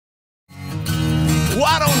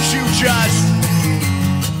why don't you just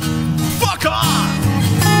fuck off?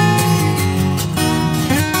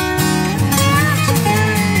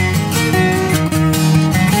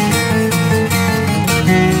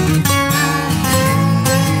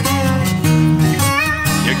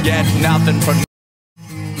 You get nothing from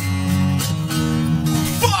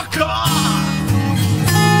fuck off.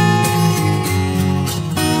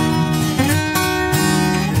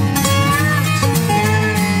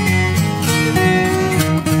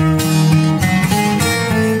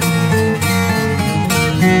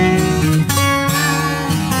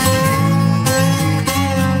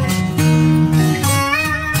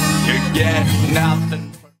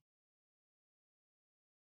 Nothing.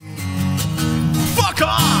 Fuck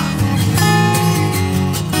off!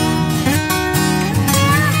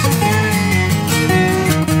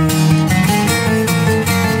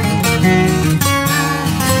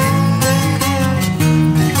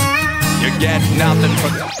 You get nothing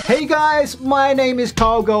from that. Hey guys, my name is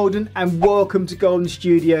Karl Golden and welcome to Golden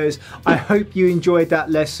Studios. I hope you enjoyed that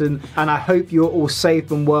lesson and I hope you're all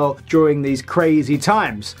safe and well during these crazy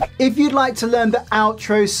times. If you'd like to learn the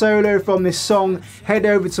outro solo from this song, head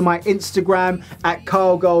over to my Instagram at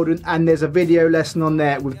Karl Golden and there's a video lesson on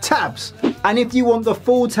there with tabs. And if you want the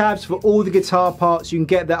full tabs for all the guitar parts, you can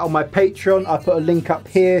get that on my Patreon. I put a link up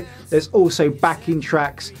here. There's also backing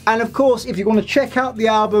tracks. And of course, if you want to check out the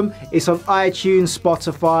album, it's on iTunes,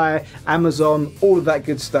 Spotify, Amazon, all of that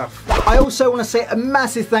good stuff. I also want to say a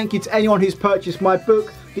massive thank you to anyone who's purchased my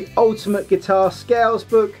book, The Ultimate Guitar Scales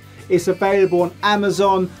book. It's available on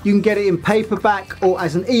Amazon. You can get it in paperback or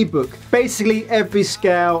as an ebook. Basically every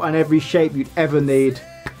scale and every shape you'd ever need.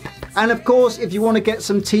 And of course, if you want to get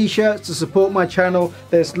some t-shirts to support my channel,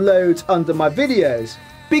 there's loads under my videos.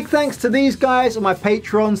 Big thanks to these guys on my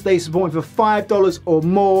Patrons. They support me for $5 or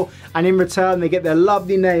more, and in return they get their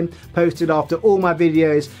lovely name posted after all my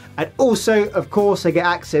videos. And also, of course, they get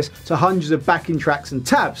access to hundreds of backing tracks and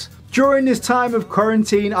tabs. During this time of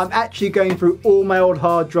quarantine, I'm actually going through all my old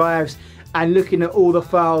hard drives and looking at all the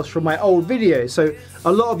files from my old videos. So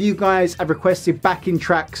a lot of you guys have requested backing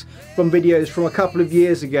tracks from videos from a couple of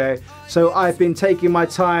years ago. So I've been taking my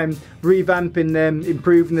time, revamping them,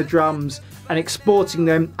 improving the drums and exporting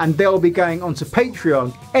them, and they'll be going onto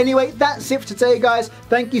Patreon. Anyway, that's it for today guys.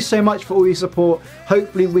 Thank you so much for all your support.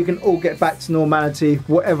 Hopefully we can all get back to normality,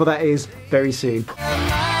 whatever that is, very soon.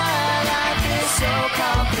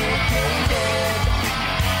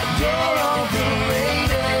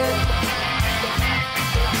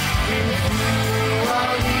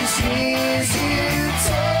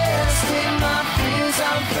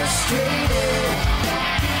 I'm frustrated.